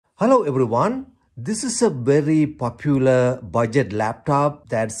Hello everyone. This is a very popular budget laptop.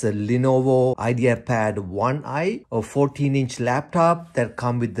 That's a Lenovo IdeaPad 1i, a 14-inch laptop that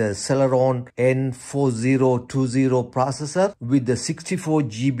comes with the Celeron N4020 processor with the 64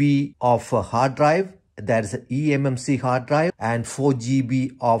 GB of hard drive. That is an eMMC hard drive and 4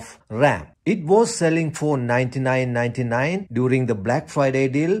 GB of RAM. It was selling for $99.99 during the Black Friday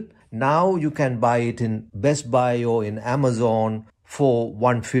deal. Now you can buy it in Best Buy or in Amazon for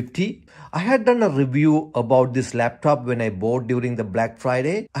 $150. I had done a review about this laptop when I bought during the Black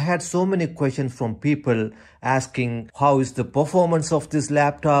Friday. I had so many questions from people asking how is the performance of this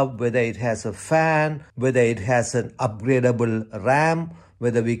laptop, whether it has a fan, whether it has an upgradable RAM,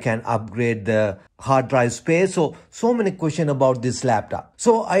 whether we can upgrade the hard drive space. So many questions about this laptop.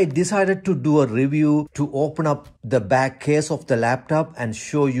 So I decided to do a review to open up the back case of the laptop and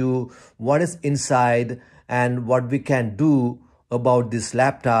show you what is inside and what we can do about this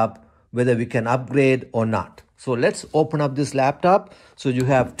laptop, whether we can upgrade or not. So let's open up this laptop. So you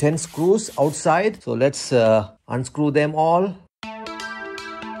have 10 screws outside. So let's unscrew them all.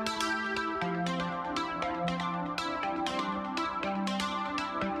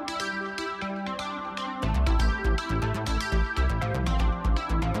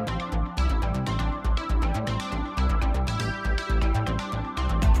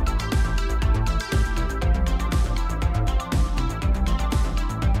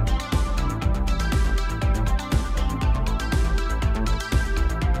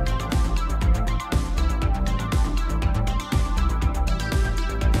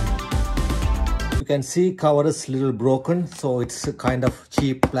 You can see cover is little broken, so it's a kind of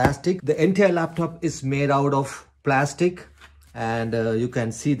cheap plastic. The entire laptop is made out of plastic, and you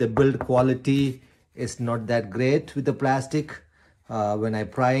can see the build quality is not that great with the plastic. When I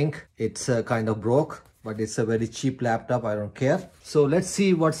prying, it's kind of broke, but it's a very cheap laptop. I don't care. So let's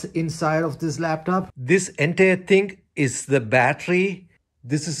see what's inside of this laptop. This entire thing is the battery.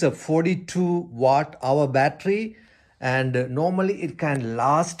 This is a 42 watt-hour battery, and normally it can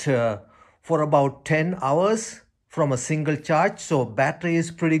last for about 10 hours from a single charge. So battery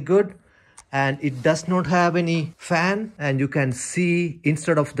is pretty good, and it does not have any fan. And you can see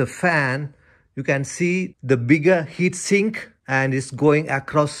instead of the fan, you can see the bigger heat sink, and it's going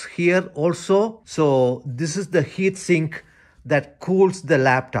across here also. So this is the heat sink that cools the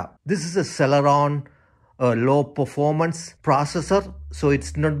laptop. This is a Celeron low performance processor, so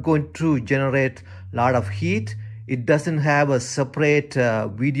it's not going to generate a lot of heat. It doesn't have a separate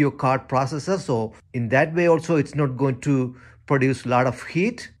video card processor, so in that way also it's not going to produce a lot of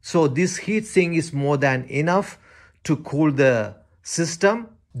heat. So this heat sink is more than enough to cool the system.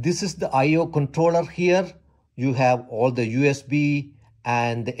 This is the I/O controller here. You have all the USB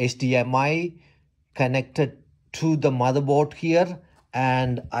and the HDMI connected to the motherboard here,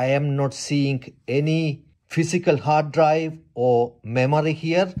 and I am not seeing any physical hard drive or memory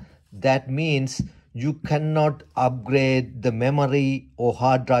here. That means you cannot upgrade the memory or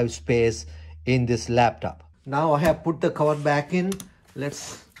hard drive space in this laptop. Now I have put the cover back in.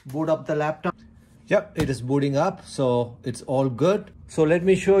 Let's boot up the laptop. Yep, it is booting up, so it's all good. So let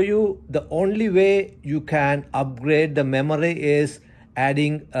me show you the only way you can upgrade the memory is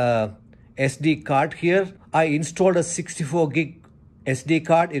adding a SD card here. I installed a 64 gig SD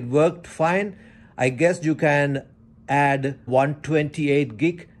card. It worked fine. I guess you can add 128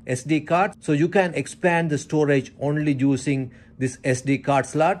 gig SD card, so you can expand the storage only using this SD card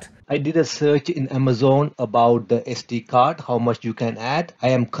slot. I did a search in Amazon about the SD card, how much you can add. I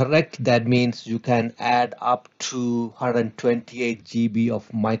am correct. That means you can add up to 128 GB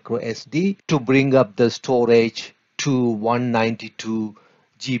of micro SD to bring up the storage to 192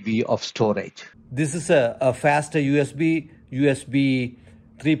 GB of storage. This is a faster USB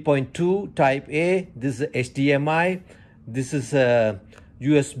 3.2 type A. This is HDMI. This is a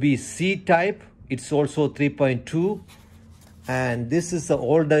USB-C type. It's also 3.2, and this is the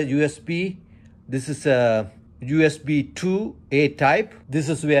older USB. This is a USB 2A type. This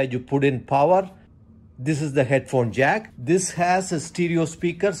is where you put in power. This is the headphone jack. This has a stereo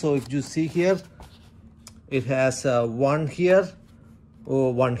speaker, so if you see here, it has one here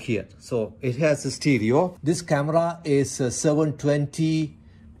or one here, so it has a stereo. This camera is a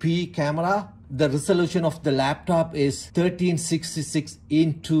 720p camera. The resolution of the laptop is 1366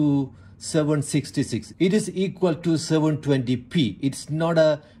 into 766. It is equal to 720p. It's not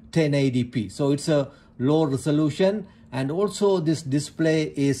a 1080p. So it's a low resolution. And also this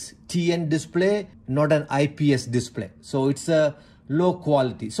display is TN display, not an IPS display. So it's a low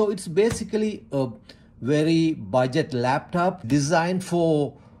quality. So it's basically a very budget laptop designed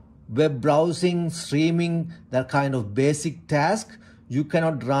for web browsing, streaming, that kind of basic task. You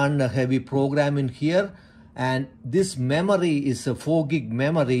cannot run a heavy program in here. And this memory is a 4 gig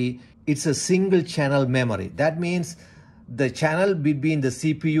memory. It's a single channel memory. That means the channel between the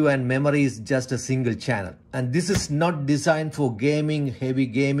CPU and memory is just a single channel. And this is not designed for gaming, heavy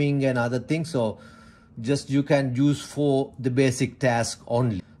gaming and other things. So just you can use for the basic task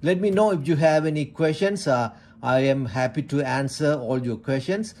only. Let me know if you have any questions. I am happy to answer all your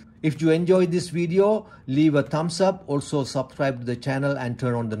questions. If you enjoyed this video, leave a thumbs up. Also subscribe to the channel and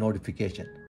turn on the notification.